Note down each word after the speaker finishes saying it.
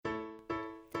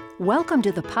Welcome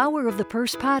to the Power of the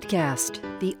Purse podcast,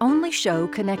 the only show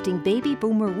connecting baby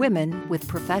boomer women with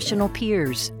professional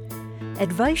peers.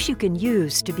 Advice you can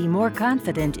use to be more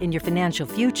confident in your financial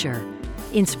future.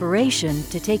 Inspiration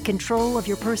to take control of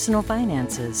your personal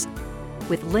finances.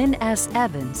 With Lynn S.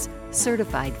 Evans,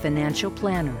 Certified Financial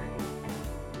Planner.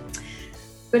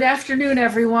 Good afternoon,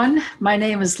 everyone. My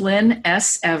name is Lynn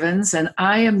S. Evans, and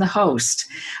I am the host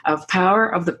of Power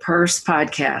of the Purse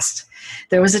podcast.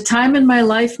 There was a time in my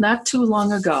life not too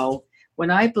long ago when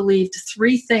I believed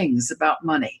three things about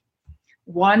money.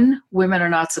 One, women are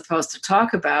not supposed to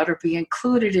talk about or be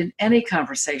included in any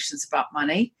conversations about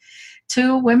money.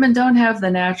 Two, women don't have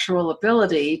the natural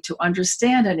ability to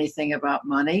understand anything about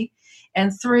money.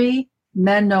 And three,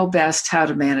 men know best how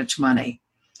to manage money.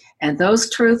 And those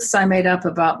truths I made up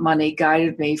about money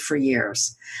guided me for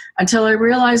years, until I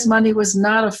realized money was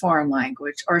not a foreign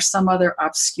language or some other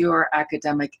obscure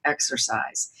academic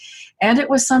exercise. And it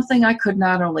was something I could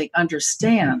not only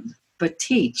understand, but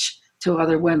teach to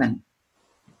other women.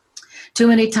 Too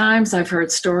many times I've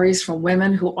heard stories from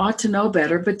women who ought to know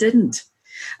better but didn't,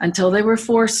 until they were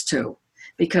forced to,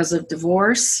 because of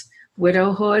divorce,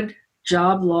 widowhood,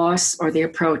 job loss, or the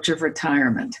approach of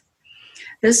retirement.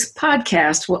 This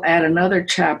podcast will add another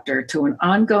chapter to an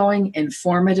ongoing,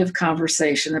 informative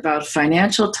conversation about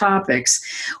financial topics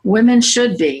women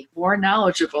should be more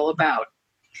knowledgeable about.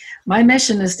 My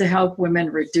mission is to help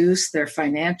women reduce their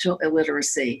financial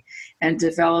illiteracy and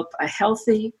develop a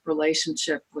healthy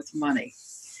relationship with money.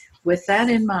 With that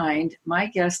in mind, my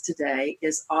guest today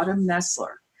is Autumn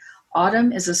Nestler.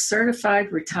 Autumn is a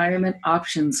certified retirement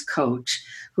options coach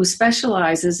who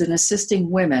specializes in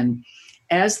assisting women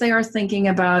as they are thinking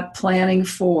about planning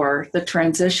for the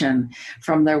transition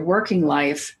from their working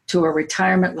life to a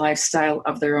retirement lifestyle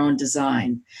of their own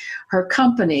design. Her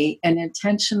company, An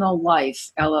Intentional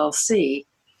Life, LLC,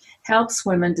 helps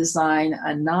women design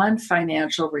a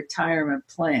non-financial retirement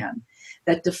plan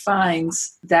that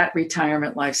defines that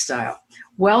retirement lifestyle.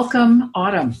 Welcome,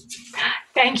 Autumn.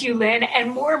 Thank you, Lynn. And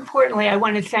more importantly, I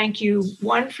want to thank you,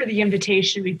 one, for the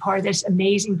invitation to be part of this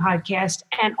amazing podcast,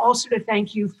 and also to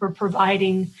thank you for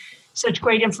providing such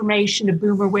great information to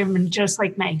boomer women just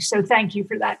like me. So thank you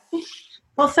for that.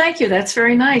 Well, thank you. That's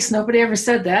very nice. Nobody ever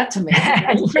said that to me.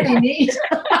 That's pretty neat.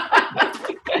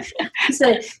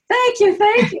 Say, thank you.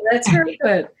 That's very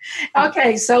good.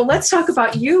 Okay, so let's talk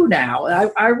about you now.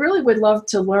 I really would love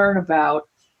to learn about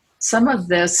some of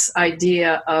this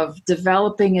idea of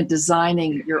developing and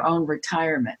designing your own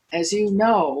retirement. As you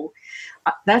know,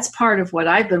 that's part of what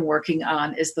I've been working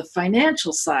on is the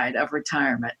financial side of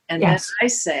retirement. And yes. As I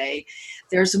say,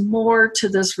 there's more to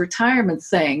this retirement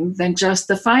thing than just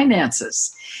the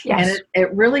finances. Yes. And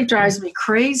it really drives me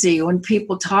crazy when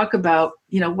people talk about,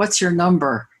 what's your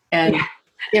number? And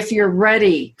if you're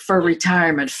ready for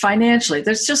retirement financially,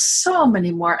 there's just so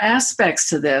many more aspects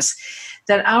to this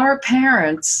that our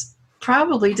parents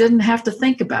probably didn't have to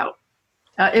think about.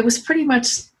 It was pretty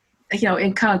much,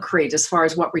 in concrete as far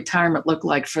as what retirement looked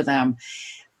like for them.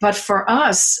 But for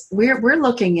us, we're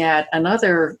looking at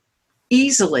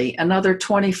easily another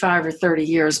 25 or 30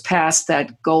 years past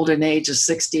that golden age of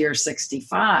 60 or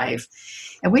 65.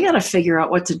 And we got to figure out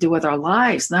what to do with our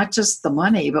lives, not just the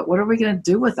money, but what are we going to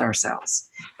do with ourselves?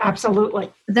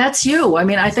 Absolutely. That's you.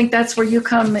 I think that's where you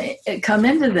come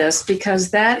into this,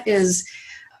 because that is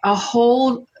a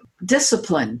whole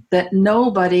discipline that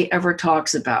nobody ever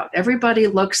talks about. Everybody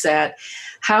looks at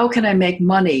how can I make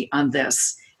money on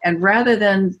this? And rather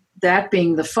than that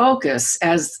being the focus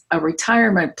as a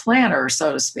retirement planner,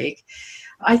 so to speak,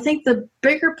 I think the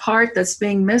bigger part that's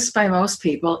being missed by most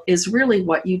people is really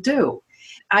what you do.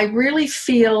 I really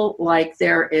feel like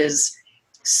there is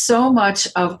so much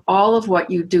of all of what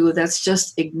you do that's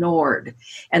just ignored.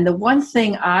 And the one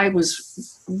thing I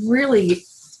was really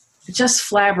just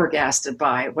flabbergasted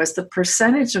by was the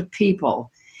percentage of people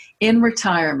in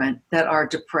retirement that are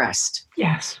depressed.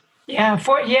 Yes. Yeah.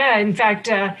 In fact,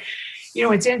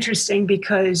 it's interesting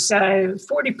because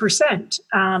 40%,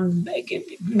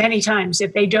 many times,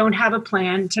 if they don't have a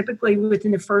plan, typically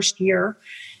within the first year,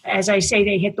 as I say,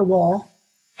 they hit the wall.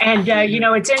 And,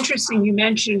 it's interesting. You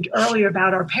mentioned earlier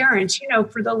about our parents,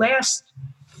 for the last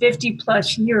 50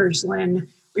 plus years, Lynn,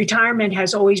 retirement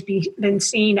has always been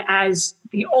seen as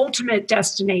the ultimate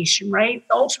destination, right?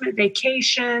 The ultimate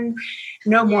vacation,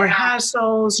 no more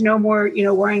hassles, no more,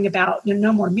 worrying about,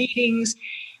 no more meetings.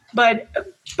 But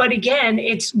again,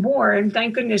 it's more, and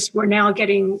thank goodness we're now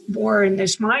getting more in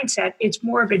this mindset. It's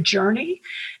more of a journey,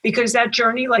 because that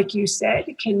journey, like you said,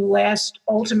 can last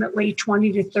ultimately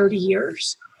 20 to 30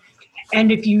 years. And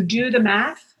if you do the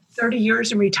math, 30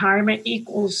 years in retirement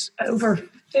equals over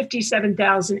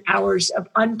 57,000 hours of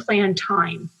unplanned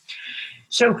time.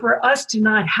 So for us to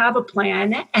not have a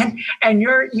plan, and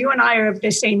you and I are of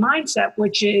the same mindset,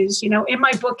 which is, in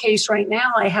my bookcase right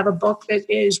now, I have a book that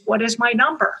is, what is my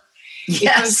number?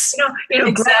 Yes, because,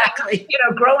 exactly.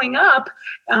 Growing up,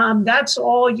 that's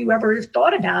all you ever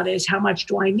thought about is how much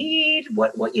do I need?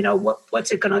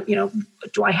 What's it going to,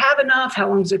 do I have enough? How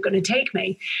long is it going to take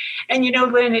me? And,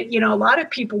 Lynn, a lot of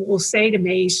people will say to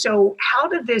me, so how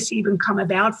did this even come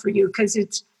about for you? Because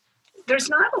there's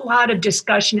not a lot of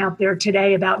discussion out there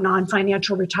today about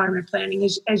non-financial retirement planning,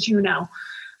 as you know.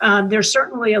 There's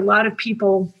certainly a lot of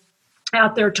people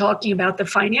out there talking about the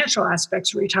financial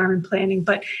aspects of retirement planning,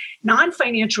 but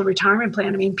non-financial retirement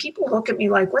plan, people look at me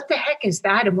like, what the heck is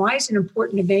that? And why is it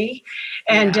important to me?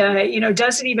 And,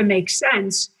 does it even make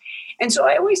sense? And so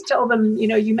I always tell them,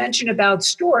 you mentioned about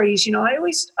stories,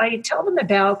 I tell them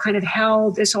about kind of how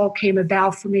this all came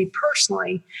about for me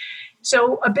personally.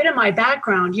 So a bit of my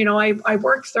background, I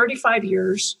worked 35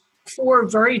 years, 4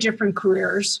 very different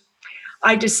careers.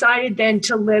 I decided then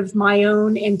to live my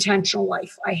own intentional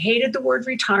life. I hated the word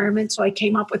retirement, so I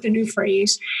came up with a new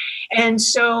phrase. And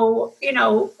so,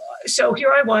 so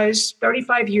here I was,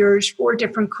 35 years, 4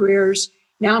 different careers.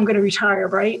 Now I'm going to retire,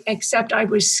 right? Except I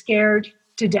was scared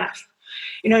to death.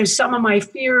 Some of my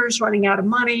fears, running out of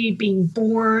money, being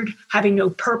bored, having no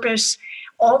purpose,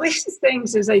 all these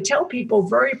things, as I tell people,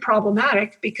 very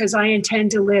problematic because I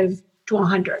intend to live to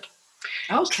 100.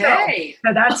 Okay.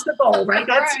 So that's the goal, right?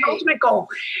 That's Right. the ultimate goal.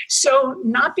 So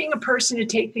not being a person to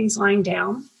take things lying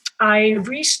down, I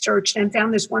researched and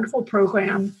found this wonderful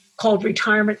program called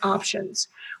Retirement Options,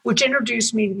 which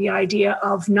introduced me to the idea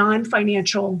of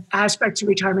non-financial aspects of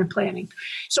retirement planning.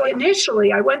 So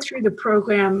initially, I went through the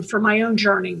program for my own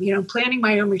journey, planning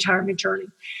my own retirement journey.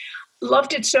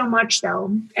 Loved it so much,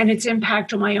 though, and its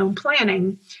impact on my own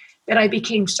planning, that I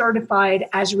became certified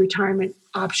as a retirement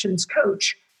options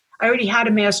coach. I already had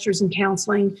a master's in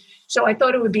counseling, so I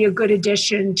thought it would be a good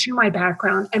addition to my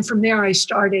background. And from there, I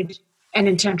started An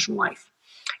Intentional Life.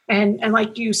 And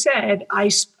like you said, I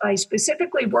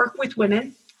specifically work with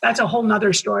women. That's a whole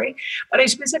nother story. But I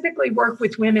specifically work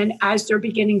with women as they're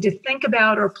beginning to think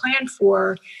about or plan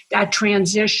for that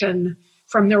transition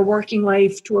from their working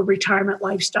life to a retirement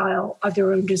lifestyle of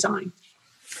their own design.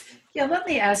 Yeah, let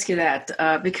me ask you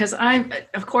that because I'm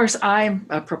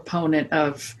a proponent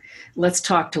of let's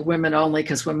talk to women only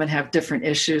because women have different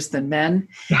issues than men.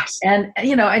 Yes. And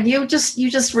you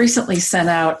just recently sent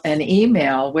out an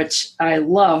email, which I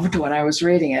loved when I was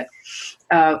reading it.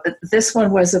 This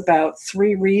one was about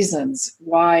 3 reasons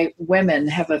why women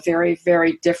have a very,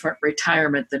 very different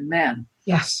retirement than men.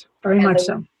 Yes, very much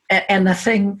so. And the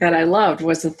thing that I loved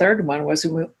was the third one was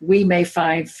we may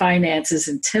find finances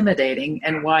intimidating.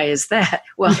 And why is that?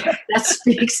 Well,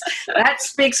 that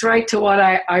speaks right to what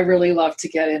I really love to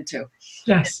get into.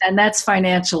 Yes. And that's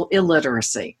financial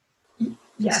illiteracy.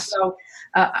 Yes. So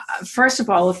first of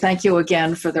all, thank you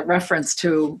again for the reference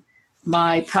to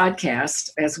my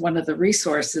podcast as one of the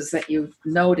resources that you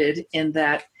noted in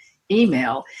that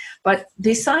email. But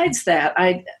besides that,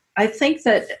 I think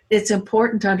that it's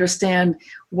important to understand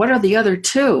what are the other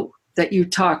 2 that you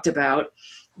talked about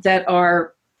that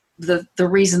are the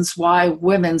reasons why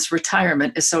women's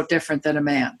retirement is so different than a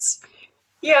man's.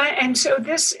 Yeah, and so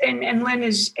this, and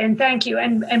Lynn and thank you.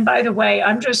 And by the way,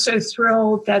 I'm just so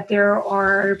thrilled that there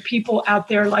are people out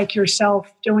there like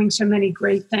yourself doing so many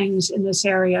great things in this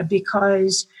area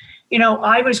because,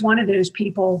 I was one of those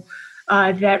people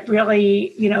that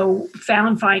really,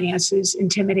 found finances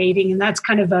intimidating. And that's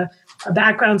kind of a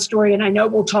background story. And I know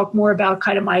we'll talk more about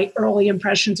kind of my early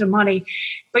impressions of money.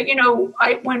 But,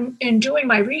 when in doing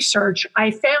my research,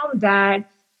 I found that,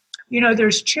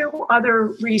 there's 2 other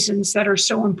reasons that are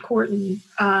so important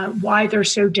why they're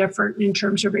so different in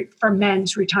terms of for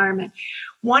men's retirement.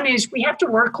 One is we have to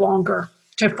work longer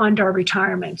to fund our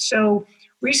retirement. So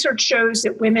research shows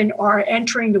that women are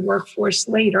entering the workforce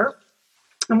later.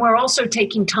 And we're also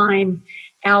taking time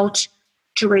out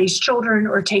to raise children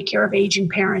or take care of aging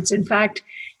parents. In fact,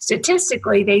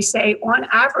 statistically, they say on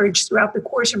average throughout the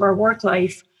course of our work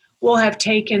life, we'll have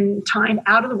taken time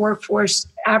out of the workforce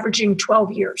averaging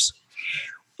 12 years,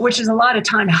 which is a lot of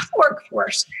time out of the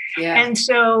workforce. Yeah. And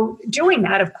so doing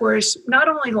that, of course, not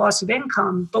only loss of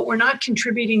income, but we're not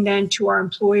contributing then to our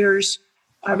employers'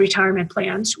 retirement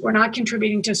plans. We're not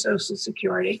contributing to Social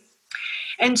Security.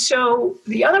 And so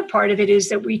the other part of it is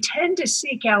that we tend to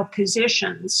seek out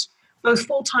positions, both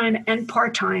full-time and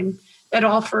part-time, that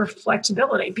offer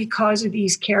flexibility because of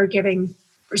these caregiving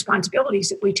responsibilities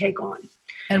that we take on.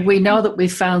 And we know that we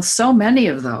found so many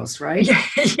of those, right?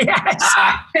 Yes.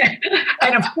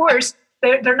 And of course,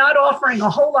 they're not offering a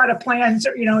whole lot of plans,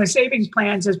 savings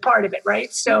plans as part of it,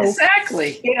 right? So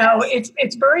exactly,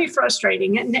 it's very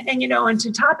frustrating, and and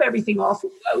to top everything off,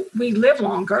 we live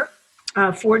longer,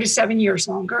 4 to 7 years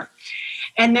longer,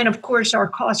 and then of course our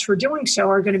costs for doing so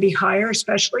are going to be higher,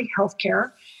 especially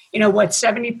healthcare.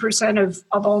 70%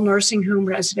 of all nursing home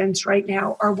residents right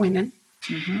now are women.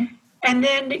 Mm-hmm. And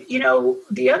then,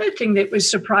 the other thing that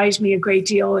was surprised me a great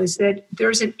deal is that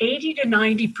there's an 80 to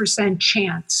 90%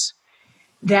 chance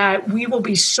that we will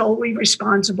be solely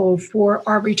responsible for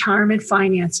our retirement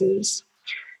finances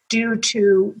due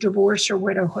to divorce or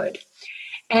widowhood.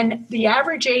 And the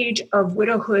average age of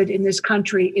widowhood in this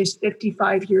country is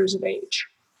 55 years of age,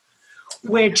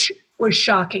 which was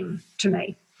shocking to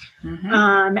me.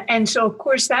 Mm-hmm. And so, of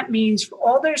course, that means for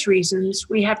all those reasons,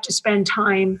 we have to spend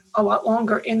time a lot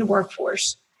longer in the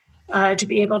workforce to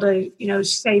be able to,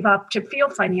 save up to feel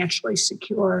financially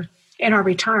secure in our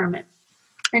retirement.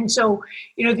 And so,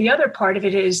 the other part of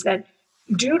it is that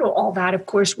due to all that, of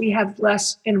course, we have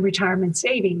less in retirement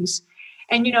savings.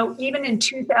 And, even in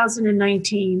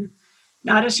 2019,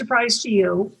 not a surprise to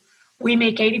you, we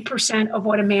make 80% of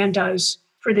what a man does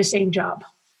for the same job.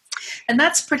 And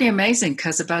that's pretty amazing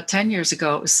because about 10 years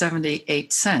ago, it was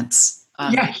 78 cents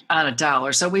on a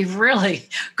dollar. So we've really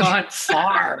gone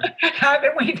far.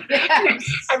 Haven't we? Yes.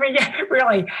 I mean, yeah,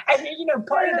 really. And,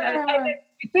 part of that, and if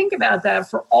you think about that,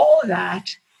 for all of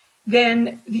that,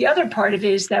 then the other part of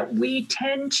it is that we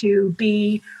tend to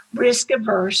be risk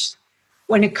averse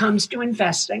when it comes to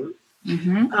investing.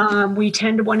 Mm-hmm. We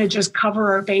tend to want to just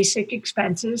cover our basic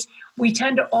expenses. We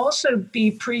tend to also be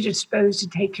predisposed to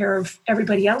take care of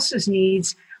everybody else's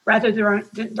needs rather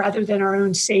than our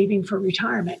own saving for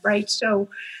retirement, right? So,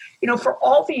 for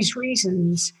all these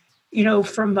reasons,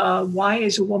 from why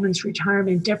is a woman's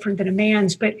retirement different than a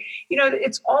man's? But,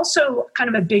 it's also kind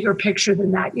of a bigger picture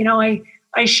than that.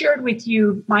 I shared with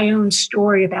you my own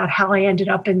story about how I ended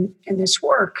up in this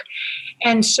work.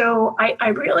 And so I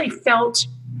really felt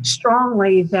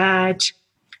strongly that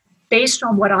based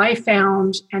on what I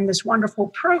found and this wonderful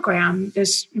program,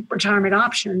 this Retirement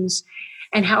Options,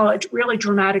 and how it really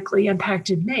dramatically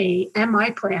impacted me and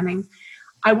my planning,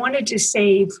 I wanted to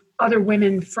save other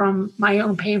women from my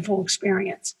own painful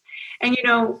experience. And,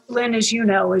 Lynn, as you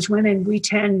know, as women, we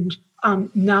tend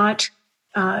not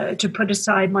to put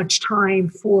aside much time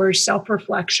for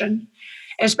self-reflection,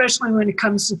 especially when it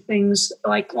comes to things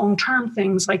like long-term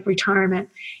things like retirement.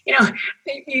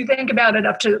 You think about it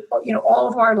up to, all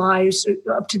of our lives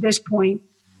up to this point,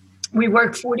 we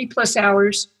work 40 plus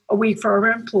hours a week for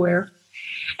our employer.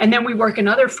 And then we work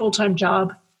another full-time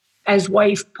job as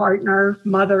wife, partner,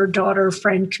 mother, daughter,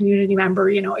 friend, community member,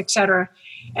 et cetera.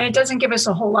 And it doesn't give us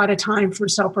a whole lot of time for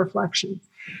self-reflection.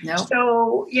 No.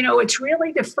 So, it's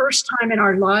really the first time in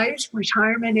our lives,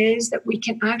 retirement is, that we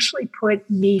can actually put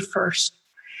me first.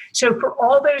 So for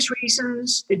all those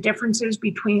reasons, the differences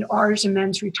between ours and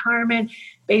men's retirement,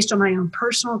 based on my own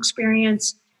personal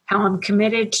experience, how I'm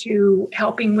committed to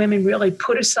helping women really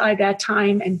put aside that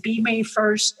time and be me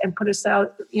first and put aside,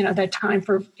 that time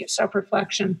for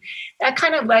self-reflection, that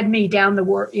kind of led me down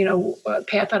the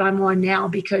path that I'm on now,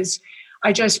 because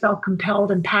I just felt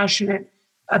compelled and passionate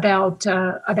about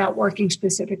working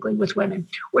specifically with women,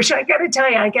 which I got to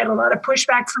tell you, I get a lot of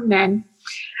pushback from men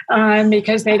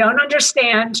because they don't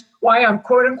understand why I'm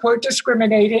quote unquote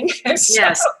discriminating.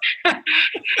 Yes.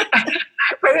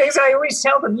 But as I always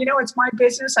tell them, it's my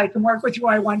business. I can work with who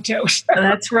I want to.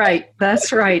 That's right.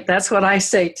 That's right. That's what I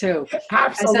say too.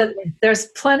 Absolutely. There's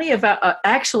plenty of,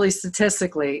 actually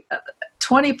statistically,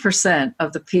 20%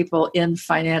 of the people in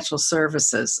financial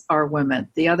services are women.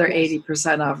 The other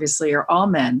 80% obviously are all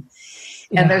men.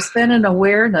 And there's been an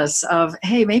awareness of,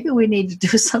 hey, maybe we need to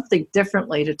do something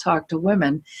differently to talk to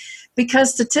women.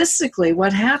 Because statistically,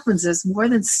 what happens is more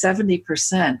than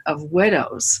 70% of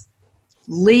widows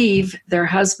leave their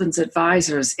husband's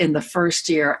advisors in the first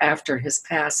year after his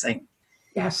passing.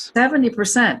 Yes.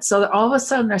 70%. So all of a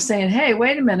sudden they're saying, hey,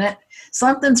 wait a minute,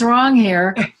 something's wrong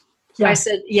here. Yeah. I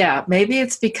said, yeah, maybe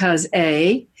it's because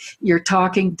A, you're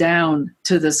talking down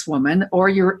to this woman, or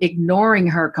you're ignoring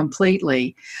her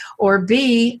completely, or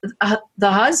B,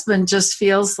 the husband just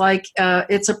feels like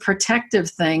it's a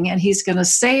protective thing and he's going to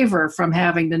save her from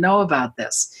having to know about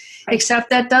this, except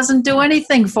that doesn't do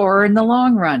anything for her in the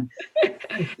long run.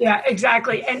 Yeah,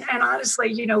 exactly. And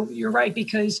honestly, you're right,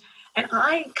 because, and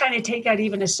I kind of take that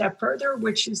even a step further,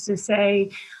 which is to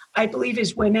say, I believe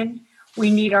as women, we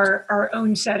need our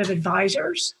own set of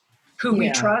advisors who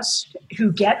we trust,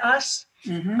 who get us.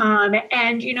 Mm-hmm.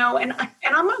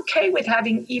 And I'm okay with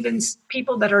having even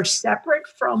people that are separate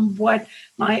from what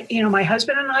my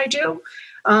husband and I do.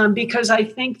 because I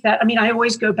think that, I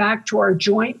always go back to our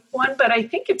joint one, but I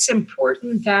think it's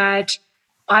important that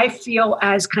I feel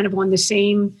as kind of on the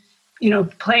same,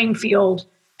 playing field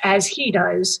as he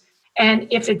does. And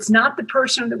if it's not the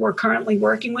person that we're currently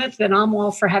working with, then I'm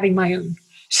all for having my own.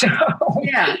 So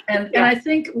yeah, and I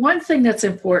think one thing that's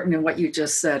important in what you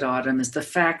just said, Autumn, is the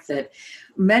fact that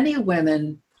many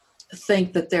women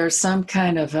think that there's some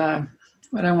kind of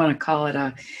what I want to call it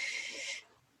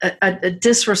a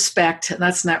disrespect. And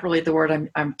that's not really the word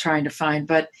I'm trying to find,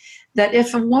 but that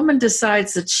if a woman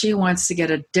decides that she wants to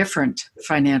get a different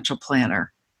financial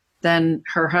planner than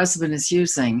her husband is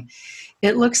using,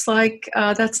 it looks like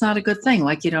that's not a good thing.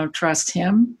 Like you don't trust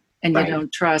him and you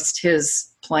don't trust his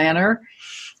planner.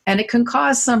 And it can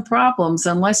cause some problems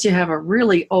unless you have a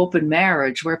really open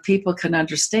marriage where people can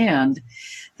understand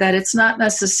that it's not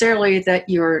necessarily that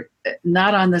you're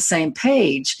not on the same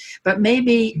page, but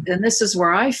maybe, and this is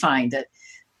where I find it,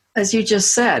 as you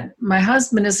just said, my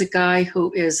husband is a guy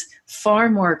who is far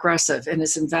more aggressive in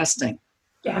his investing.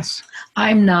 Yes.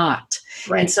 I'm not.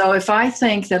 Right. And so if I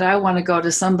think that I want to go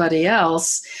to somebody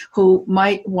else who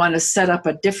might want to set up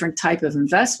a different type of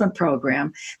investment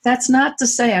program, that's not to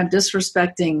say I'm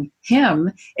disrespecting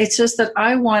him. It's just that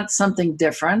I want something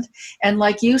different. And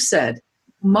like you said,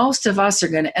 most of us are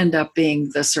going to end up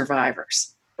being the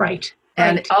survivors. Right.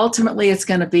 And ultimately, it's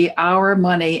going to be our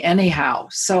money anyhow.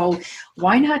 So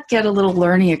why not get a little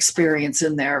learning experience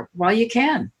in there while you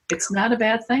can? It's not a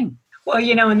bad thing. Well,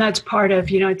 and that's part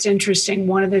of, it's interesting.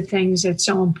 One of the things that's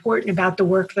so important about the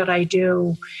work that I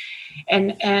do,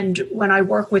 and when I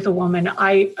work with a woman,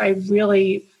 I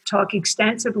really talk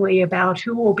extensively about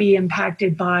who will be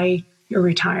impacted by your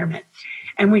retirement.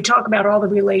 And we talk about all the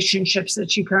relationships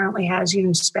that she currently has,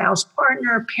 spouse,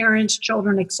 partner, parents,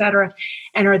 children, et cetera.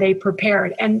 And are they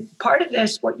prepared? And part of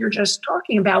this, what you're just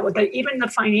talking about, with even the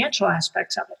financial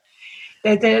aspects of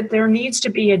it, that there needs to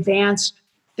be advanced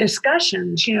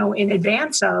discussions, in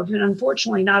advance of, and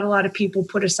unfortunately not a lot of people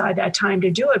put aside that time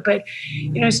to do it. But,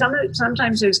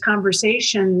 sometimes those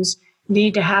conversations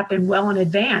need to happen well in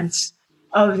advance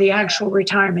of the actual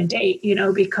retirement date,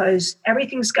 because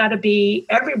everything's got to be,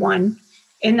 everyone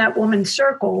in that woman's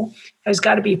circle has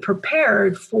got to be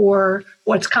prepared for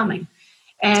what's coming.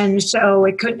 And so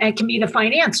it can be the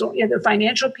financial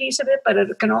piece of it, but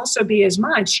it can also be as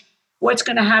much what's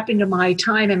going to happen to my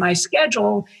time and my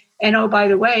schedule. And oh, by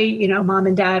the way, mom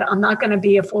and dad, I'm not going to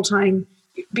be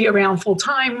around full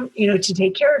time, to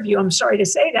take care of you. I'm sorry to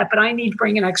say that, but I need to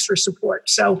bring in extra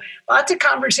support. So lots of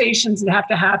conversations that have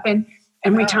to happen,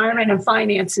 and retirement and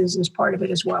finances is part of it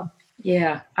as well.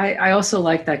 Yeah. I also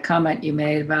like that comment you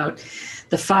made about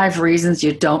the 5 reasons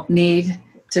you don't need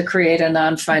to create a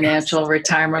non-financial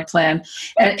retirement plan.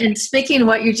 And speaking of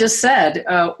what you just said,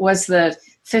 was the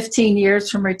 15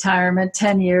 years from retirement,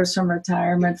 10 years from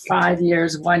retirement, 5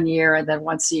 years, 1 year, and then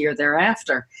once a year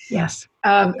thereafter. Yes.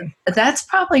 That's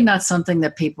probably not something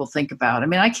that people think about.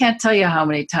 I can't tell you how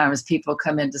many times people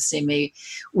come in to see me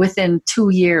within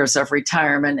 2 years of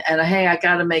retirement and, hey, I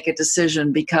got to make a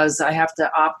decision because I have to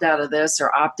opt out of this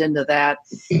or opt into that.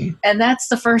 And that's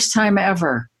the first time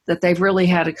ever that they've really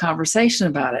had a conversation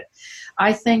about it.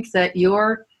 I think that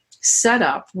your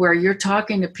setup where you're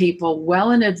talking to people well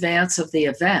in advance of the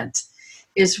event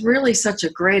is really such a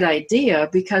great idea,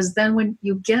 because then when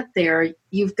you get there,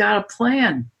 you've got a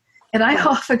plan. And I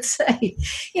often say,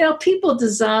 people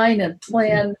design and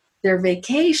plan their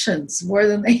vacations more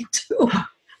than they do.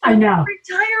 I know.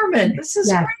 Retirement. This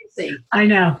is crazy. I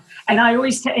know. And I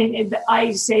always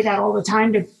I say that all the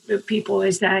time to people,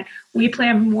 is that we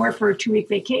plan more for a 2-week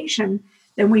vacation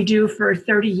than we do for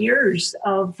 30 years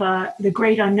of the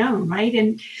great unknown, right?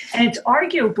 And it's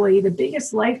arguably the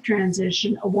biggest life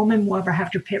transition a woman will ever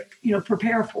have to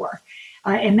prepare for.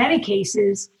 In many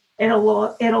cases,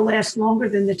 it'll last longer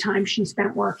than the time she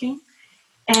spent working.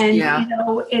 And,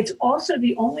 it's also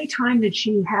the only time that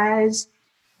she has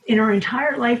in her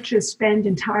entire life to spend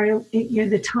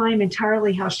the time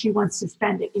entirely how she wants to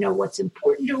spend it. What's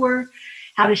important to her.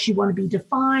 How does she want to be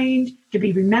defined, to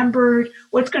be remembered?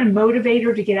 What's going to motivate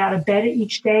her to get out of bed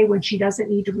each day when she doesn't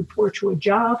need to report to a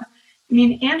job?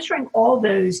 Answering all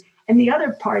those. And the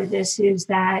other part of this is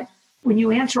that when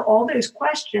you answer all those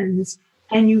questions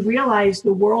and you realize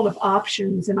the world of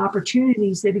options and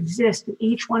opportunities that exist in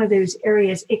each one of those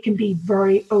areas, it can be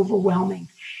very overwhelming.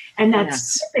 And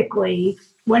that's typically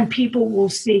when people will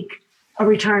seek a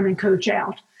retirement coach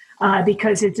out.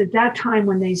 Because it's at that time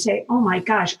when they say, oh my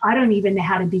gosh, I don't even know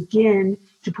how to begin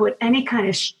to put any kind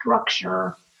of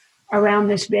structure around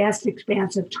this vast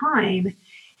expanse of time.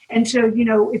 And so,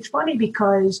 it's funny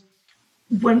because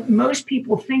when most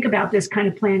people think about this kind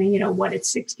of planning, it's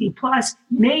 60 plus,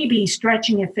 maybe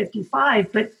stretching at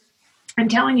 55, but I'm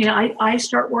telling you, I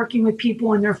start working with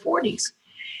people in their 40s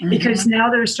because now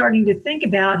they're starting to think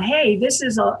about, hey, this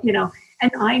is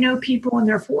and I know people in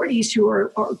their 40s who are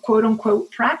quote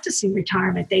unquote practicing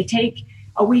retirement. They take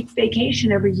a week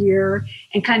vacation every year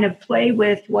and kind of play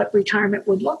with what retirement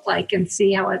would look like and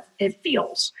see how it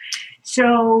feels.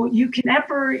 So you can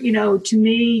never, to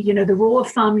me, the rule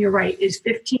of thumb, you're right, is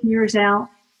 15 years out,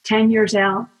 10 years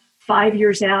out, 5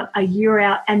 years out, a year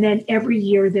out, and then every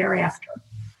year thereafter.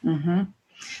 Mm-hmm.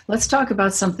 Let's talk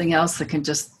about something else that can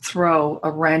just throw a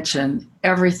wrench in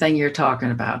everything you're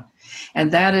talking about.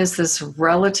 And that is this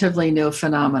relatively new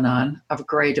phenomenon of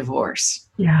gray divorce.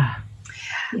 Yeah.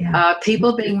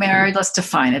 People being married, let's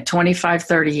define it, 25,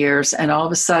 30 years, and all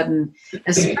of a sudden,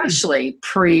 especially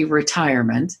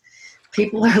pre-retirement,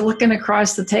 people are looking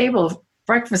across the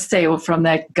breakfast table from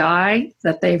that guy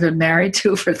that they've been married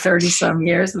to for 30-some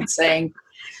years and saying,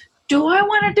 do I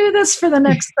want to do this for the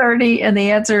next 30? And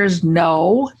the answer is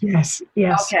no. Yes.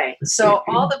 Okay, so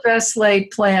all the best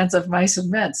laid plans of mice and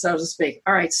men, so to speak.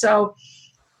 All right, so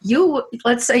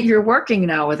let's say you're working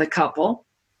now with a couple,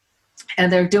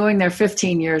 and they're doing their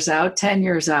 15 years out, 10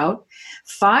 years out,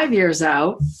 5 years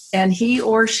out, and he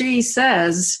or she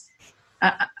says,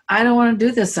 I don't want to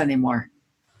do this anymore.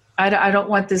 I don't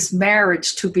want this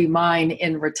marriage to be mine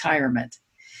in retirement.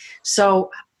 So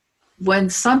when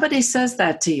somebody says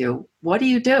that to you, what do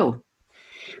you do?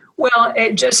 Well,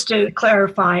 just to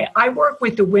clarify, I work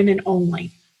with the women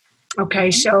only.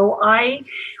 Okay, so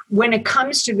when it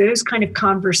comes to those kind of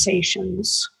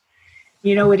conversations,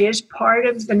 it is part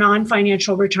of the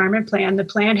non-financial retirement plan. The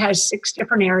plan has 6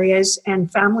 different areas,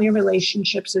 and family and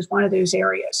relationships is one of those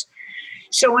areas.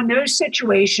 So in those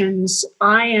situations,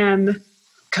 I am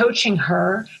coaching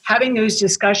her, having those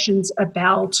discussions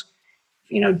about,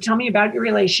 tell me about your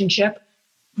relationship.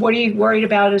 What are you worried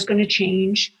about is going to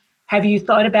change? Have you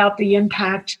thought about the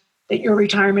impact that your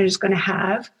retirement is going to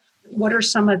have? What are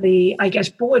some of the,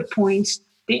 bullet points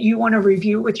that you want to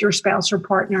review with your spouse or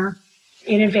partner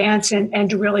in advance and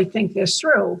to really think this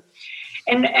through?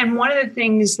 And one of the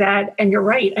things that, and you're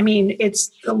right,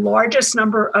 it's the largest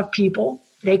number of people.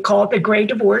 They call it the gray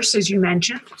divorce, as you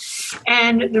mentioned.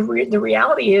 And the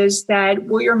reality is that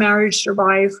will your marriage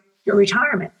survive your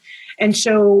retirement? And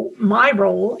so my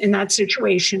role in that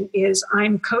situation is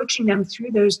I'm coaching them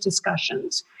through those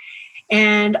discussions.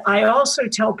 And I also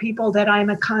tell people that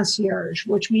I'm a concierge,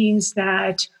 which means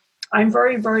that I'm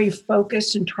very, very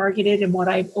focused and targeted in what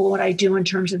I do in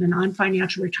terms of the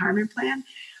non-financial retirement plan.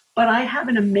 But I have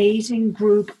an amazing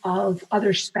group of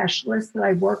other specialists that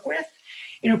I work with,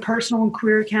 personal and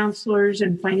career counselors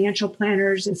and financial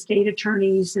planners, estate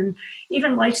attorneys, and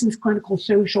even licensed clinical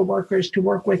social workers to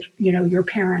work with, your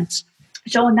parents.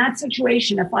 So in that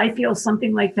situation, if I feel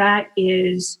something like that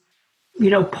is,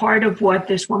 part of what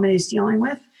this woman is dealing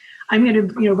with, I'm going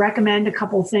to, recommend a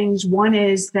couple of things. One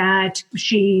is that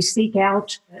she seek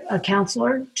out a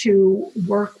counselor to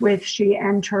work with she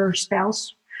and her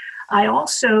spouse. I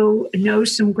also know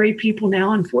some great people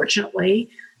now, unfortunately.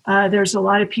 There's a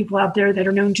lot of people out there that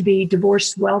are known to be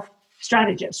divorce wealth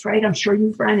strategists, right? I'm sure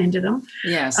you've run into them.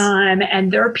 Yes.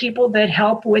 And there are people that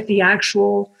help with the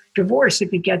actual divorce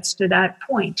if it gets to that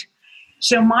point.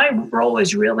 So my role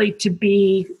is really to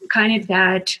be kind of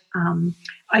that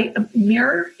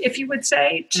mirror, if you would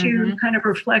say, to kind of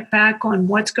reflect back on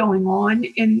what's going on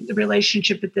in the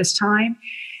relationship at this time,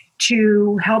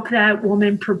 to help that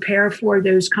woman prepare for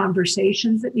those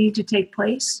conversations that need to take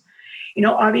place.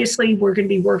 Obviously, we're going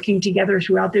to be working together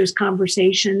throughout those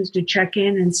conversations to check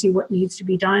in and see what needs to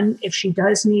be done. If she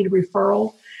does need a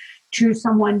referral to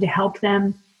someone to help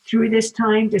them through this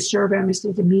time, to serve as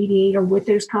a mediator with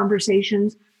those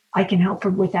conversations, I can help her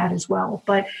with that as well.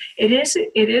 But it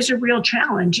is a real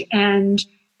challenge. And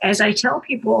as I tell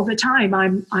people all the time,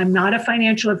 I'm not a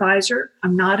financial advisor.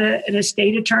 I'm not an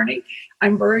estate attorney.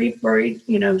 I'm very, very,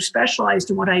 specialized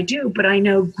in what I do, but I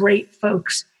know great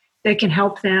folks that can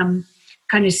help them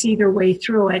kind of see their way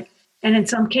through it. And in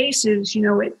some cases,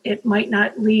 it might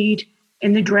not lead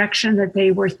in the direction that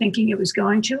they were thinking it was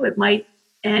going to. It might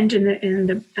end in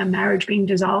the marriage being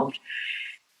dissolved.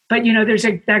 But, there's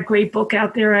that great book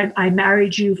out there, I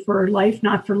Married You for Life,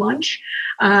 Not for Lunch,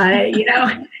 and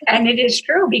it is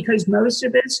true because most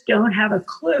of us don't have a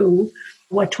clue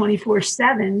what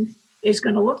 24/7 is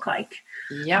going to look like.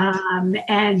 Yep.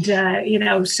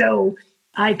 So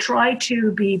I try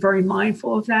to be very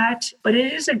mindful of that, but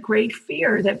it is a great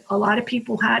fear that a lot of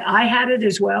people had. I had it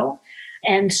as well.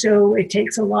 And so it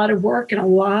takes a lot of work and a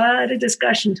lot of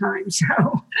discussion time. So,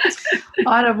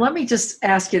 Autumn, let me just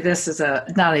ask you this as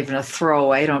not even a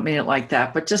throwaway, I don't mean it like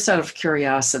that, but just out of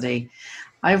curiosity.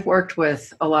 I've worked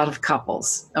with a lot of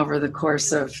couples over the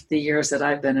course of the years that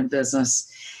I've been in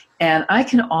business, and I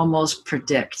can almost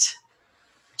predict,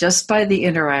 just by the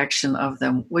interaction of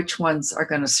them, which ones are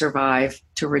going to survive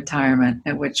to retirement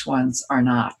and which ones are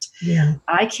not. yeah.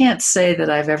 I can't say that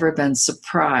I've ever been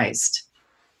surprised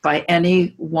by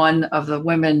any one of the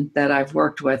women that I've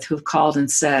worked with who've called and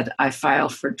said, I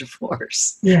filed for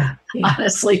divorce. Yeah.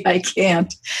 Honestly, I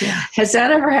can't. Yeah. Has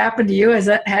that ever happened to you?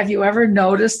 Have you ever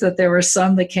noticed that there were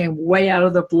some that came way out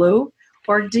of the blue?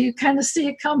 Or do you kind of see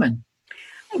it coming?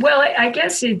 Well, I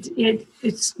guess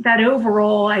it's that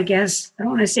overall, I guess, I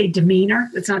don't want to say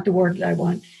demeanor. That's not the word that I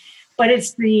want. But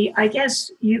it's I guess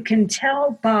you can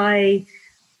tell by,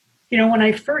 when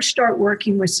I first start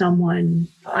working with someone,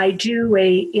 I do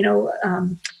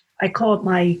I call it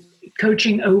my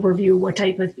coaching overview, what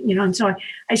type of, and so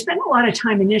I spend a lot of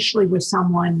time initially with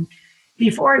someone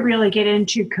before I really get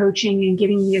into coaching and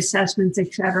giving the assessments,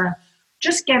 et cetera,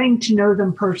 just getting to know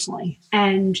them personally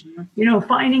and,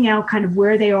 finding out kind of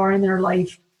where they are in their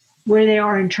life, where they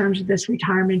are in terms of this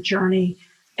retirement journey.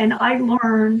 And I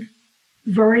learned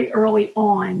very early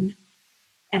on,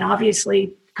 and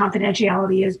obviously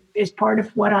confidentiality is part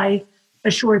of what I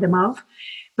assure them of,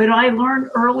 but I learned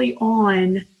early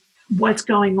on what's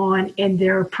going on in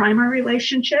their primary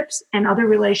relationships and other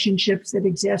relationships that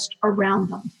exist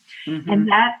around them. Mm-hmm. And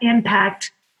that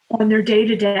impact on their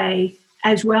day-to-day,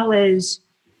 as well as,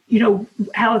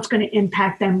 how it's going to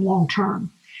impact them long-term.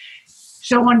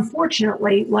 So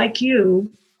unfortunately, like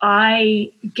you,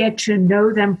 I get to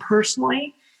know them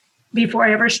personally before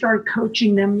I ever start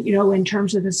coaching them, in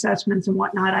terms of assessments and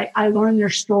whatnot. I learn their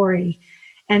story.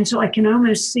 And so I can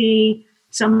almost see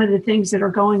some of the things that are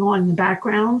going on in the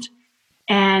background.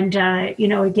 And,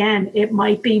 again, it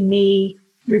might be me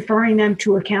referring them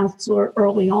to a counselor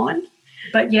early on.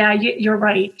 But yeah, you're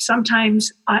right.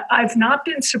 Sometimes I've not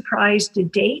been surprised to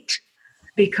date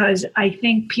because I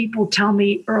think people tell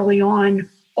me early on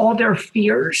all their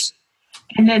fears.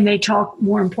 And then they talk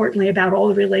more importantly about all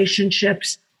the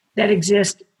relationships that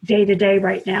exist day to day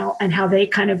right now and how they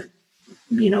kind of,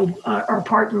 are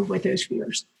partnered with those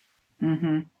fears.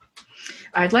 Mm-hmm.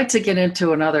 I'd like to get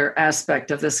into another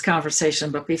aspect of this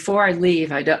conversation, but before I leave,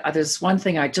 there's one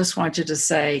thing I just want you to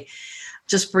say,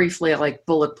 just briefly, like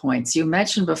bullet points. You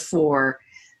mentioned before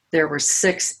there were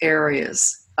 6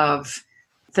 areas of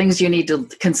things you need to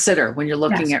consider when you're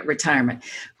looking at retirement.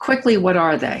 Quickly, what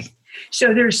are they?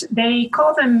 So they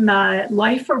call them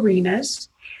life arenas.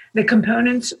 The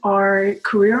components are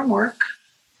career and work,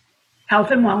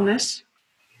 health and wellness,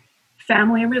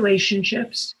 family and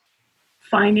relationships,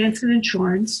 finance and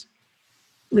insurance,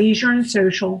 leisure and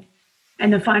social,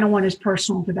 and the final one is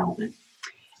personal development.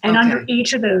 And under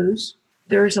each of those,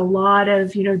 there's a lot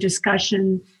of,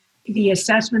 discussion. The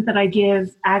assessment that I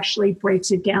give actually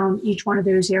breaks it down, each one of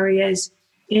those areas,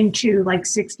 into like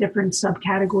 6 different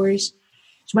subcategories.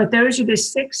 But those are the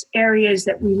 6 areas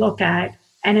that we look at.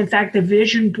 And in fact, the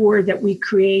vision board that we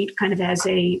create kind of at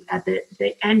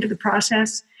the end of the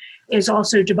process is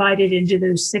also divided into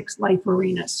those 6 life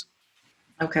arenas.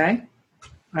 Okay.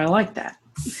 I like that.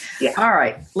 Yeah. All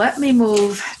right. Let me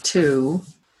move to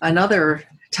another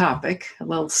topic, a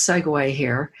little segue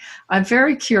here. I'm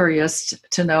very curious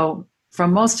to know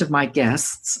from most of my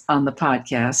guests on the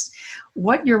podcast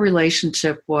what your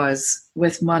relationship was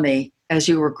with money as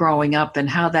you were growing up and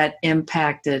how that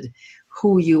impacted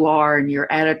who you are and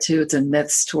your attitudes and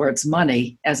myths towards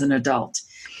money as an adult.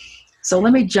 So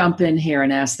let me jump in here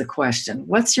and ask the question.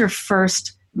 What's your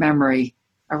first memory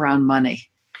around money?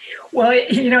 Well,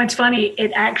 it's funny.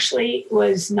 It actually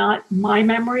was not my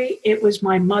memory. It was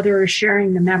my mother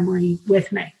sharing the memory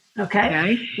with me.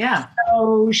 Okay. Yeah.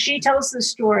 So she tells the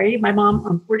story. My mom,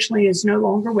 unfortunately, is no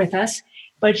longer with us,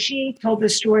 but she told the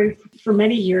story for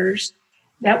many years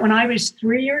that when I was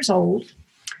 3 years old,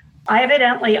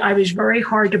 I was very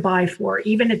hard to buy for,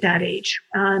 even at that age.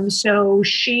 So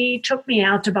she took me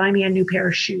out to buy me a new pair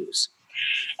of shoes.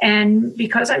 And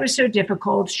because I was so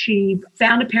difficult, she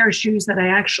found a pair of shoes that I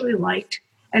actually liked.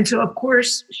 And so, of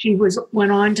course, she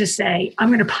went on to say, I'm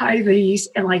going to buy these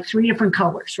in like 3 different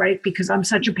colors, right? Because I'm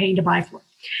such a pain to buy for.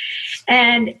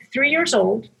 And 3 years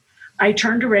old, I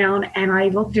turned around and I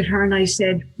looked at her and I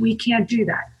said, we can't do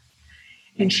that.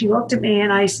 And she looked at me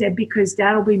and I said, because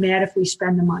Dad will be mad if we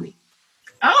spend the money.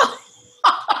 Oh.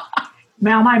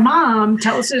 Now, my mom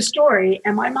tells this story,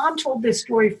 and my mom told this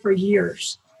story for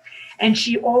years. And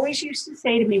she always used to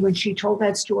say to me when she told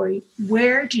that story,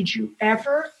 where did you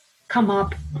ever come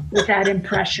up with that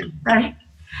impression, right?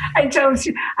 And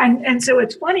so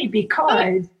it's funny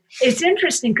because it's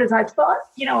interesting because I've thought,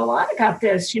 a lot about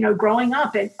this, growing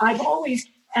up, and I've always,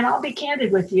 and I'll be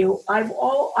candid with you,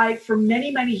 for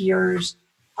many, many years,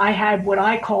 I had what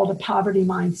I called a poverty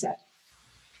mindset.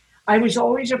 I was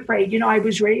always afraid, I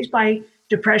was raised by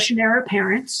Depression era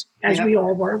parents, as we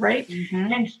all were, right?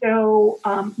 Mm-hmm. And so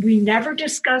we never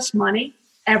discussed money,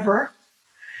 ever.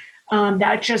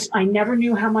 I never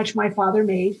knew how much my father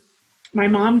made. My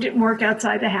mom didn't work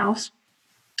outside the house.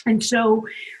 And so,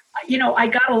 I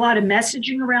got a lot of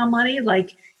messaging around money.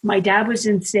 Like my dad was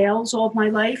in sales all of my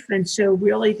life. And so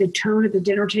really the tone of the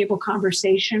dinner table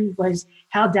conversation was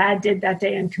how dad did that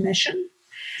day in commission.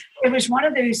 It was one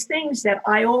of those things that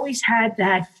I always had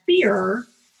that fear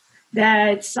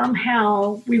that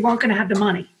somehow we weren't going to have the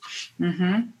money.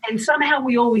 Mm-hmm. And somehow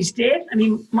we always did. I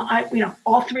mean,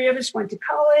 all three of us went to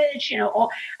college,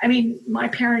 my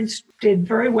parents did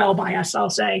very well by us, I'll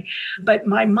say. But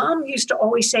my mom used to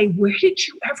always say, where did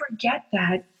you ever get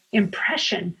that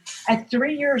impression at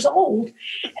 3 years old?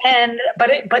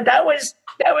 But that was,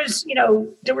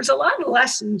 there was a lot of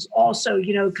lessons also,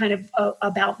 kind of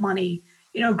about money,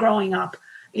 growing up.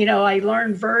 I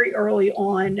learned very early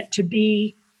on to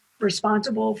be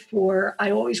responsible for,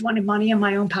 I always wanted money in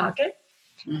my own pocket.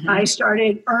 Mm-hmm. I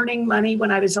started earning money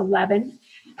when I was 11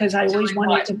 because I always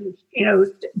wanted to,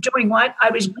 doing what?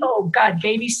 I was,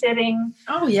 babysitting.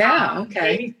 Oh, yeah.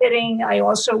 Okay. Babysitting. I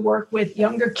also worked with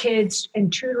younger kids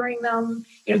and tutoring them.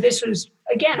 This was,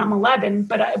 again, I'm 11,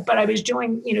 but I was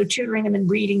doing, tutoring them and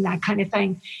reading, that kind of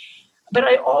thing. But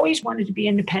I always wanted to be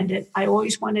independent. I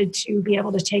always wanted to be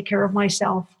able to take care of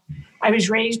myself. I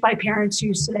was raised by parents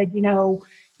who said,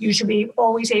 you should be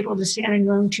always able to stand on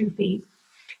your own 2 feet.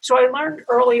 So I learned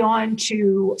early on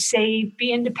to save,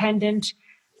 be independent,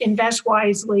 invest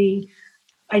wisely.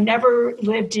 I never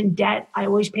lived in debt. I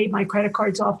always paid my credit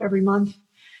cards off every month.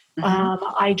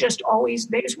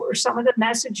 Mm-hmm. Those were some of the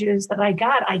messages that I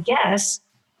got, I guess,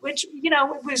 which,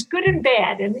 it was good and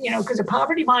bad. And, because a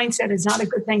poverty mindset is not a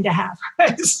good thing to have.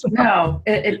 So, no,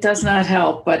 it does not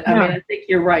help. But I think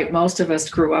you're right. Most of us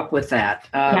grew up with that.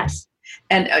 Yes.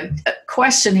 And a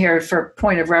question here for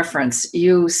point of reference.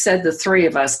 You said the three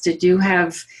of us. Did you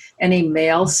have any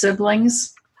male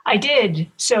siblings? I did.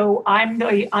 So I'm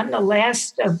the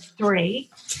last of 3.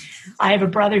 I have a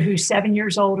brother who's 7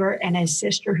 years older and a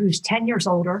sister who's 10 years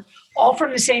older, all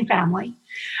from the same family.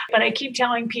 But I keep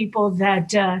telling people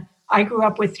that I grew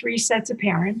up with 3 sets of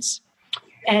parents.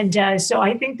 And so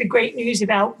I think the great news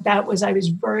about that was I was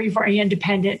very, very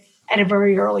independent at a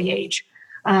very early age.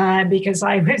 Because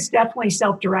I was definitely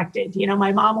self-directed.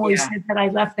 My mom always said that I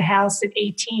left the house at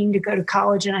 18 to go to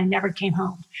college and I never came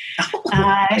home.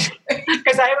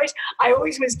 Because I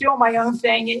always was doing my own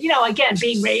thing. And, again,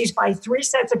 being raised by 3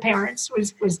 sets of parents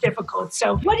was difficult.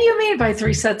 So what do you mean by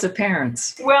 3 sets of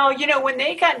parents? Well, when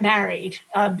they got married,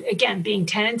 again, being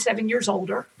 10 and 7 years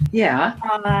older. Yeah.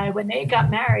 When they got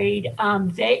married,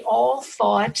 they all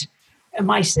thought, and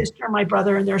my sister, my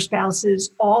brother, and their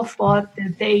spouses all thought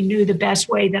that they knew the best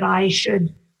way that I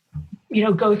should,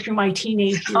 go through my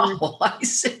teenage years. Oh, I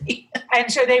see.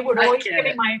 And so they would always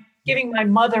giving my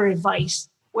mother advice,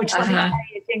 which let me tell you,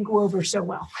 it didn't go over so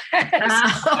well. And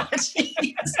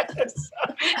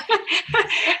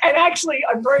actually,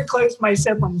 I'm very close to my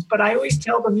siblings, but I always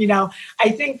tell them, I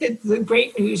think that the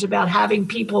great news about having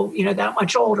people, that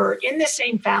much older in the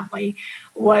same family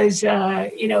was,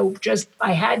 just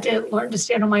I had to learn to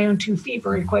stand on my own 2 feet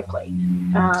very quickly.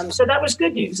 So that was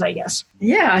good news, I guess.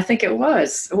 Yeah, I think it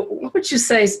was. What would you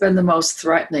say has been the most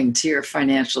threatening to your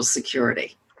financial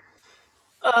security?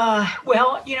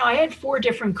 Well, I had 4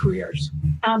 different careers.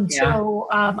 So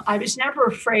I was never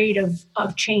afraid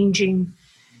of changing,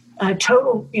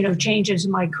 total, changes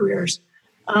in my careers.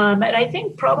 And I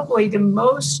think probably the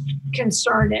most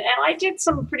concerned, and I did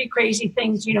some pretty crazy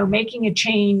things, making a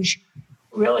change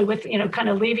really with, kind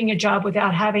of leaving a job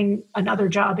without having another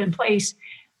job in place.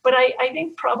 But I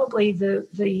think probably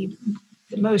the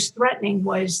most threatening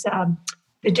was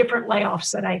the different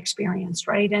layoffs that I experienced,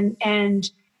 right?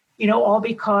 And all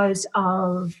because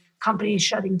of companies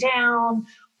shutting down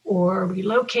or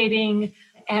relocating.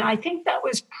 And I think that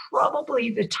was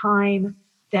probably the time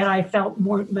that I felt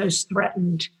most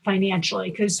threatened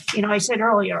financially. Because, I said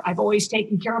earlier, I've always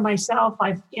taken care of myself.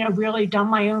 I've, really done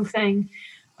my own thing.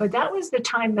 But that was the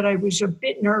time that I was a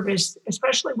bit nervous,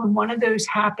 especially when one of those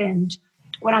happened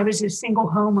when I was a single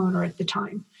homeowner at the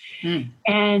time.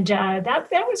 And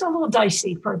that was a little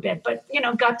dicey for a bit, but,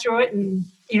 got through it and,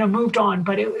 moved on.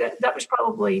 But that was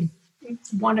probably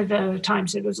one of the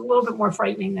times it was a little bit more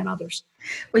frightening than others.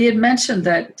 Well, you'd mentioned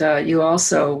that you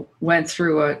also went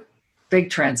through big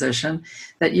transition,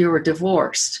 that you were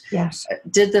divorced. Yes.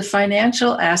 Did the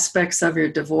financial aspects of your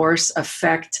divorce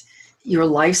affect your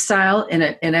lifestyle in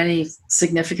any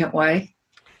significant way?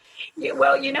 Yeah,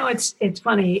 well, it's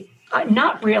funny.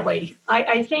 Not really.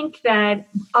 I think that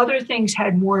other things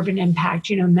had more of an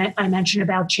impact. I mentioned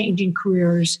about changing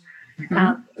careers,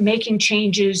 making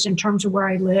changes in terms of where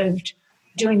I lived,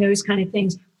 doing those kind of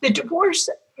things. The divorce,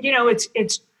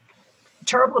 it's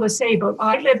terrible to say, but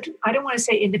I don't want to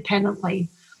say independently,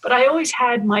 but I always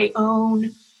had my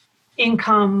own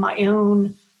income, my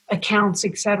own accounts,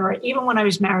 et cetera, even when I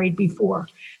was married before.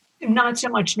 Not so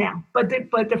much now, but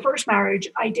the first marriage,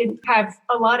 I didn't have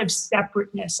a lot of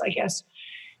separateness, I guess.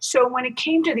 So when it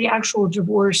came to the actual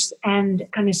divorce and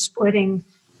kind of splitting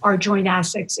our joint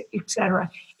assets, et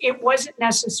cetera, it wasn't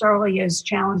necessarily as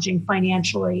challenging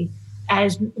financially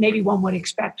as maybe one would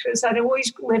expect, because I'd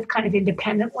always lived kind of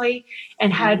independently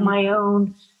and had my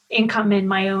own income and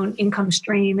my own income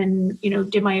stream and,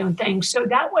 did my own thing. So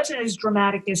that wasn't as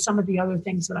dramatic as some of the other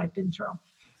things that I've been through.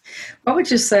 What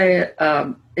would you say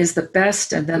is the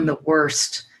best and then the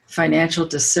worst financial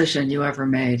decision you ever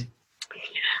made?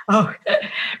 Oh,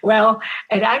 well,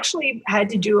 it actually had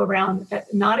to do around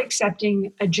not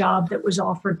accepting a job that was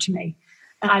offered to me.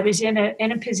 I was in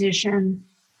a position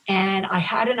and I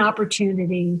had an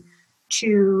opportunity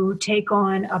to take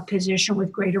on a position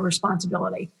with greater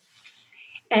responsibility.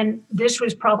 And this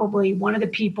was probably one of the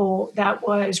people that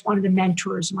was one of the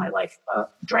mentors in my life,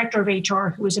 director of HR,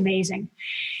 who was amazing.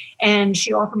 And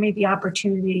she offered me the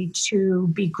opportunity to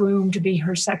be groomed to be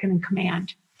her second in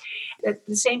command. At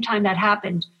the same time that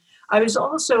happened, I was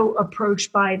also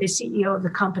approached by the CEO of the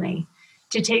company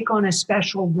to take on a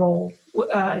special role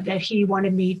that he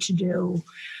wanted me to do.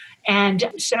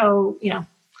 And so,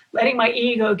 letting my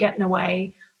ego get in the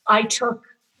way, I took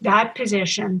that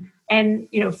position. And,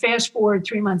 fast forward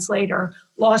 3 months later,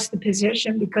 lost the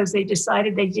position because they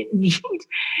decided they didn't need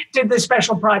the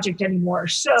special project anymore.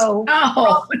 So,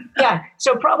 yeah.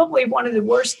 So probably one of the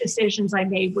worst decisions I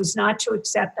made was not to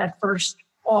accept that first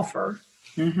offer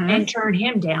and turn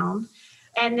him down.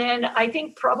 And then I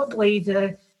think probably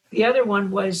the other one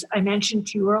was, I mentioned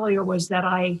to you earlier, was that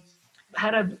I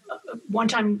had one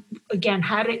time, again,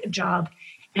 had a job,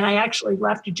 and I actually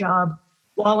left a job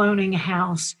while owning a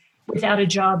house without a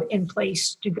job in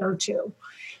place to go to.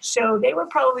 So they were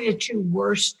probably the two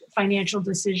worst financial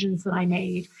decisions that I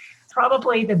made.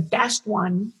 Probably the best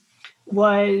one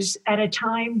was at a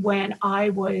time when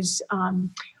I was,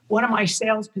 one of my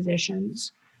sales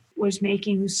positions was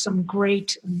making some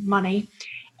great money.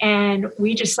 And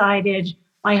we decided,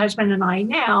 my husband and I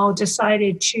now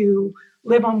decided to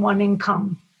live on one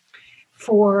income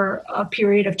for a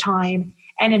period of time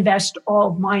and invest all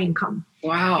of my income.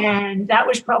 Wow. And that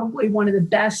was probably one of the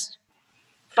best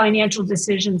financial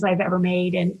decisions I've ever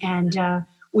made. And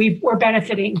we're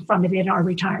benefiting from it in our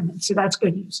retirement. So that's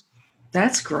good news.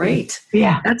 That's great.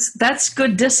 Yeah. That's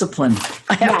good discipline.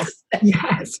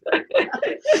 Yes.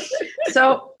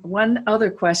 So one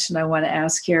other question I want to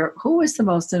ask here, who is the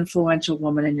most influential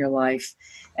woman in your life?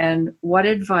 And what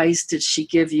advice did she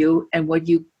give you? And would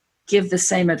you give the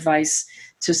same advice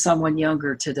to someone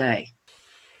younger today?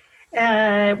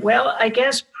 Well, I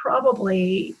guess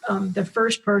probably the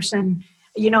first person,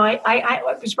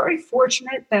 I was very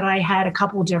fortunate that I had a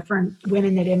couple different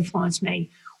women that influenced me.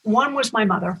 One was my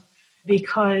mother,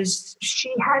 because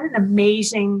she had an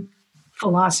amazing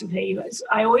philosophy.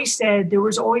 I always said there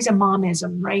was always a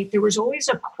momism, right? There was always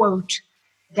a quote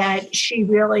that she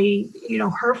really,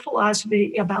 her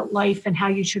philosophy about life and how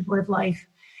you should live life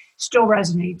still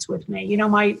resonates with me.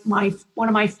 My one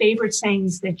of my favorite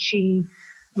sayings that she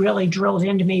really drilled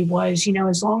into me was,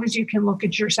 as long as you can look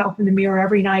at yourself in the mirror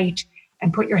every night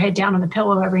and put your head down on the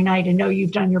pillow every night and know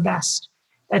you've done your best.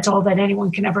 That's all that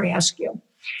anyone can ever ask you.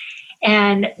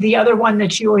 And the other one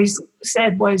that she always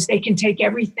said was, they can take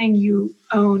everything you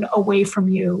own away from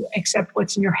you except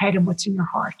what's in your head and what's in your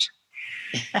heart.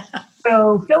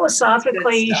 So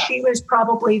philosophically, she was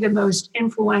probably the most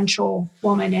influential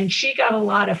woman, and she got a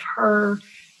lot of her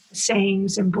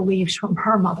sayings and beliefs from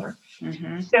her mother.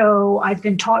 So I've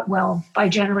been taught well by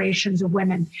generations of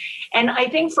women. And I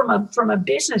think from a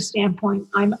business standpoint,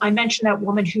 I mentioned that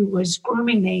woman who was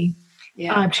grooming me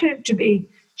to be,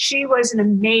 she was an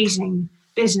amazing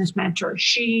business mentor.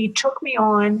 She took me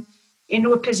on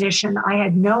into a position. I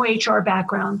had no HR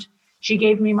background. She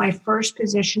gave me my first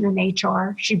position in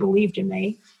HR. She believed in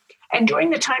me. And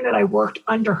during the time that I worked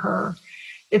under her,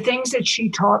 the things that she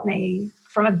taught me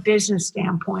from a business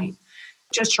standpoint,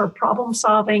 just her problem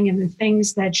solving and the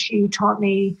things that she taught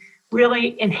me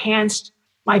really enhanced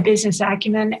my business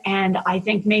acumen, and I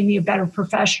think made me a better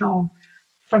professional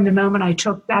from the moment I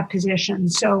took that position.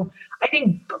 So I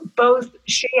think both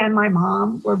she and my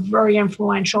mom were very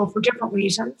influential for different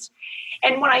reasons.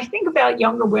 And when I think about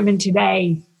younger women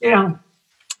today,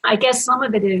 I guess some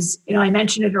of it is, I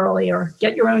mentioned it earlier,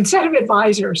 get your own set of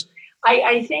advisors.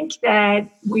 I think that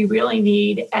we really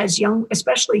need, as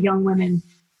especially young women,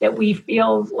 that we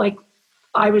feel like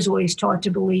I was always taught to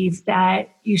believe that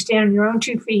you stand on your own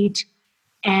 2 feet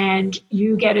and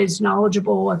you get as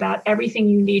knowledgeable about everything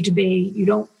you need to be. You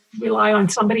don't rely on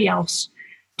somebody else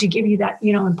to give you that,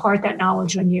 impart that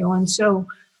knowledge on you. And so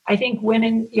I think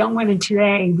young women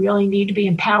today really need to be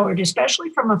empowered, especially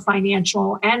from a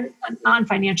financial and a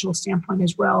non-financial standpoint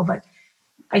as well. But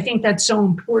I think that's so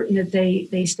important that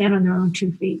they stand on their own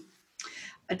 2 feet.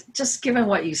 Just given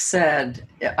what you said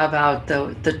about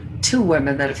the 2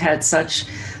 women that have had such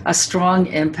a strong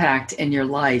impact in your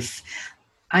life,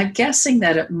 I'm guessing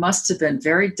that it must have been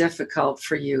very difficult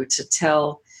for you to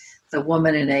tell the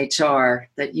woman in HR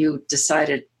that you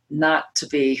decided not to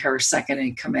be her second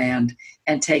in command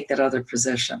and take that other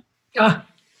position. Oh,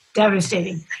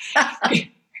 devastating.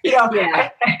 Yeah.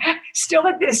 Still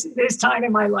at this time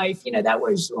in my life, that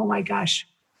was, oh my gosh.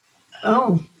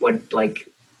 Like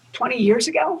 20 years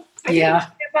ago? Yeah.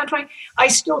 About 20. I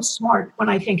still smart when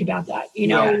I think about that.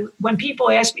 When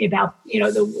people ask me about,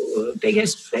 the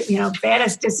biggest,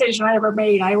 baddest decision I ever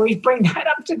made, I always bring that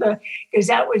up because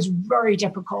that was very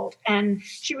difficult. And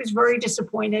she was very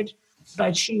disappointed,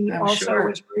 but she also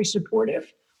was very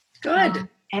supportive. Good.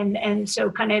 And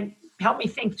so kind of helped me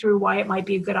think through why it might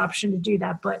be a good option to do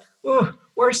that. But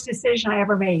worst decision I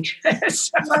ever made.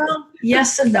 Well,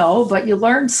 yes and no, but you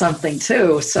learned something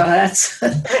too. So that's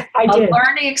a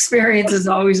learning experience is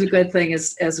always a good thing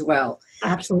as well.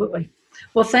 Absolutely.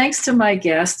 Well, thanks to my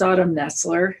guest, Autumn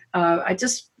Nestler. I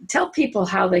just tell people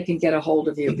how they can get a hold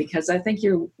of you, because I think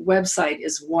your website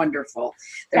is wonderful.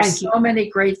 There's so many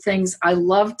great things. I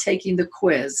love taking the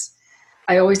quiz.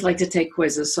 I always like to take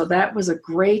quizzes. So that was a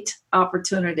great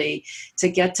opportunity to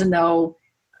get to know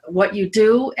what you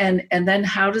do and then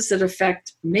how does it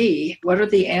affect me? What are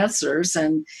the answers?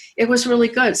 And it was really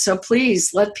good. So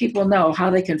please let people know how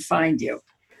they can find you.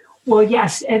 Well,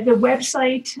 yes, the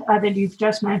website that you've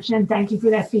just mentioned, thank you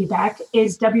for that feedback,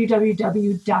 is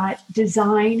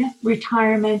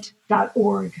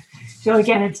www.designretirement.org. So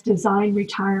again, it's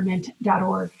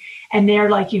designretirement.org. And there,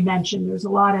 like you mentioned, there's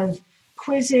a lot of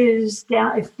quizzes,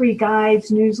 free guides,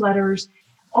 newsletters.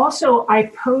 Also, I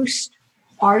post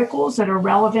articles that are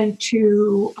relevant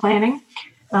to planning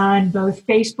on both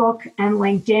Facebook and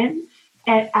LinkedIn.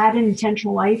 At an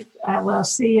Intentional Life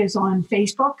LLC is on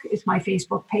Facebook. It's my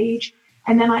Facebook page.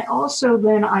 And then I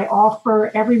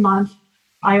offer every month,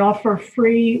 I offer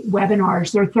free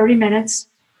webinars. They're 30 minutes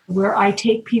where I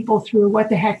take people through what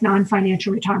the heck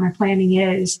non-financial retirement planning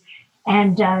is,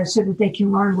 and so that they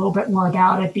can learn a little bit more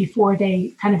about it before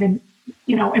they kind of,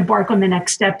 embark on the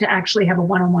next step to actually have a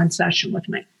one-on-one session with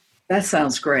me. That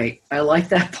sounds great. I like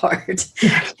that part.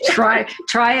 Try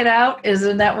it out.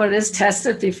 Isn't that what it is? Test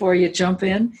it before you jump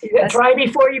in. Try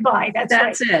before you buy. That's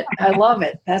right. It. I love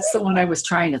it. That's the one I was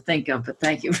trying to think of, but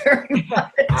thank you very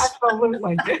much.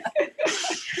 Absolutely.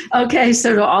 Okay,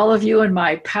 so to all of you in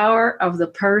my Power of the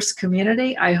Purse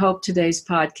community, I hope today's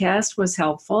podcast was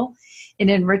helpful in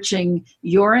enriching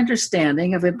your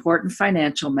understanding of important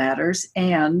financial matters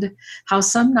and how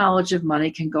some knowledge of money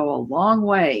can go a long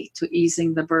way to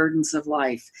easing the burdens of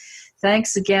life.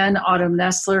 Thanks again, Autumn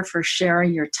Nestler, for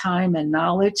sharing your time and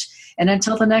knowledge. And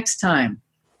until the next time,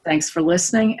 thanks for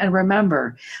listening. And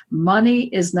remember, money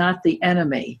is not the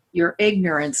enemy. Your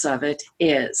ignorance of it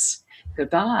is.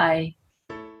 Goodbye.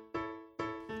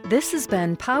 This has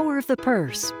been Power of the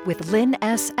Purse with Lynn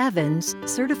S. Evans,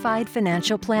 Certified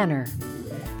Financial Planner.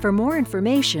 For more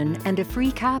information and a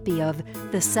free copy of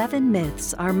The 7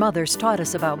 Myths Our Mothers Taught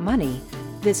Us About Money,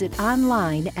 visit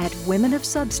online at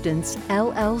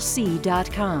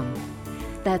womenofsubstancellc.com.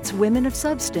 That's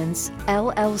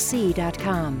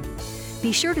womenofsubstancellc.com.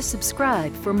 Be sure to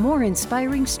subscribe for more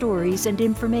inspiring stories and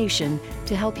information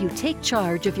to help you take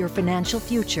charge of your financial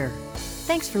future.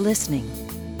 Thanks for listening.